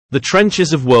The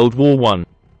trenches of World War I.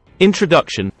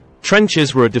 Introduction.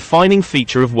 Trenches were a defining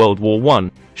feature of World War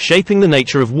I, shaping the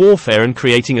nature of warfare and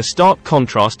creating a stark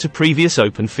contrast to previous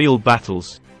open field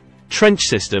battles. Trench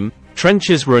system.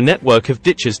 Trenches were a network of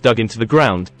ditches dug into the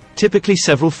ground, typically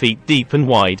several feet deep and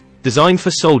wide, designed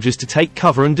for soldiers to take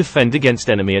cover and defend against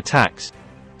enemy attacks.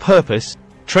 Purpose.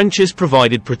 Trenches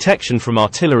provided protection from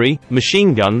artillery,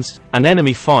 machine guns, and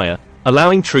enemy fire,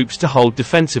 allowing troops to hold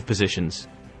defensive positions.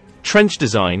 Trench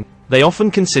design. They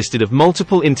often consisted of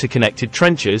multiple interconnected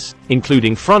trenches,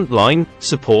 including front line,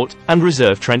 support, and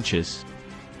reserve trenches.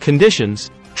 Conditions.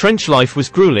 Trench life was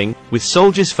grueling, with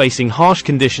soldiers facing harsh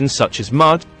conditions such as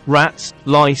mud, rats,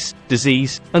 lice,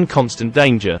 disease, and constant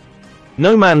danger.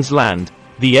 No man's land.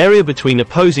 The area between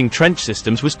opposing trench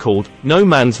systems was called no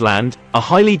man's land, a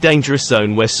highly dangerous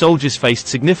zone where soldiers faced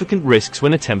significant risks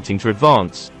when attempting to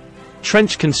advance.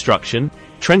 Trench construction.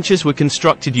 Trenches were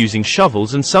constructed using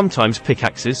shovels and sometimes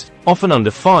pickaxes, often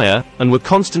under fire, and were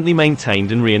constantly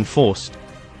maintained and reinforced.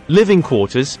 Living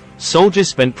quarters. Soldiers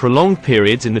spent prolonged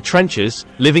periods in the trenches,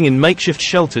 living in makeshift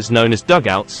shelters known as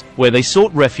dugouts, where they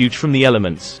sought refuge from the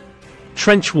elements.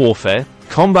 Trench warfare.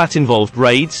 Combat involved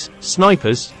raids,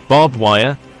 snipers, barbed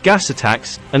wire, gas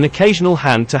attacks, and occasional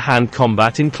hand-to-hand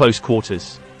combat in close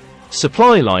quarters.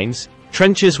 Supply lines.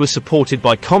 Trenches were supported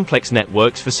by complex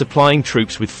networks for supplying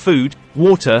troops with food,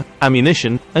 water,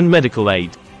 ammunition, and medical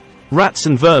aid. Rats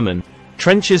and vermin.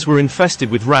 Trenches were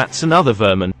infested with rats and other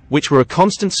vermin, which were a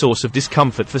constant source of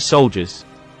discomfort for soldiers.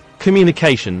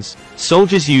 Communications.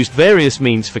 Soldiers used various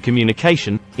means for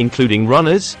communication, including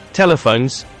runners,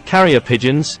 telephones, carrier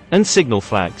pigeons, and signal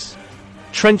flags.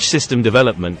 Trench system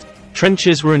development.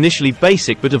 Trenches were initially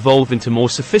basic but evolved into more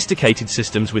sophisticated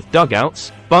systems with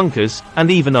dugouts, bunkers, and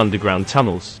even underground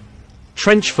tunnels.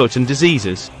 Trench foot and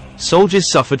diseases. Soldiers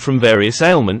suffered from various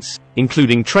ailments,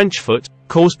 including trench foot,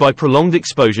 caused by prolonged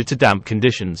exposure to damp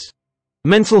conditions.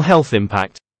 Mental health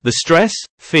impact. The stress,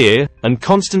 fear, and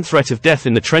constant threat of death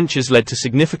in the trenches led to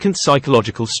significant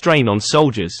psychological strain on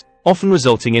soldiers, often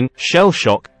resulting in shell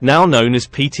shock, now known as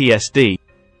PTSD.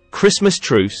 Christmas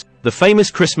truce. The famous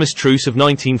Christmas truce of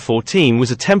 1914 was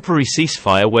a temporary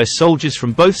ceasefire where soldiers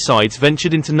from both sides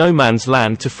ventured into no man's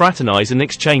land to fraternize and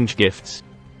exchange gifts.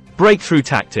 Breakthrough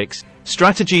tactics.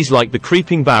 Strategies like the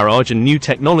creeping barrage and new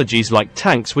technologies like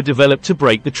tanks were developed to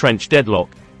break the trench deadlock.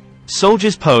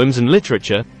 Soldiers' poems and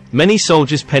literature. Many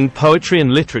soldiers penned poetry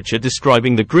and literature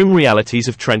describing the grim realities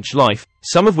of trench life,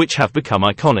 some of which have become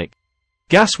iconic.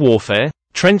 Gas warfare.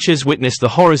 Trenches witnessed the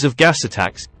horrors of gas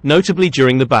attacks, notably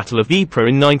during the Battle of Ypres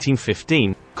in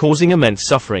 1915, causing immense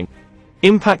suffering.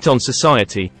 Impact on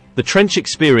society. The trench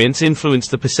experience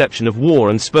influenced the perception of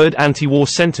war and spurred anti-war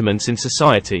sentiments in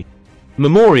society.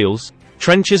 Memorials.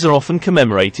 Trenches are often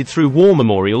commemorated through war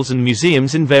memorials and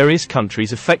museums in various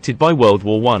countries affected by World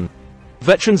War I.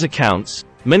 Veterans' accounts.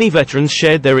 Many veterans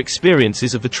shared their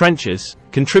experiences of the trenches,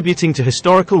 contributing to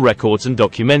historical records and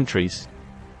documentaries.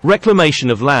 Reclamation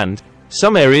of land.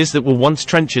 Some areas that were once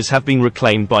trenches have been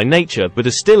reclaimed by nature but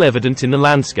are still evident in the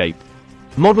landscape.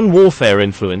 Modern warfare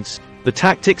influence. The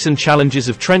tactics and challenges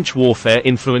of trench warfare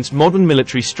influenced modern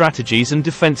military strategies and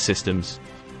defense systems.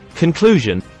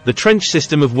 Conclusion. The trench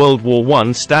system of World War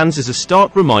I stands as a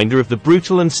stark reminder of the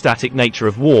brutal and static nature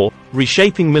of war,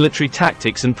 reshaping military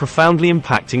tactics and profoundly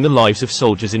impacting the lives of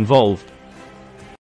soldiers involved.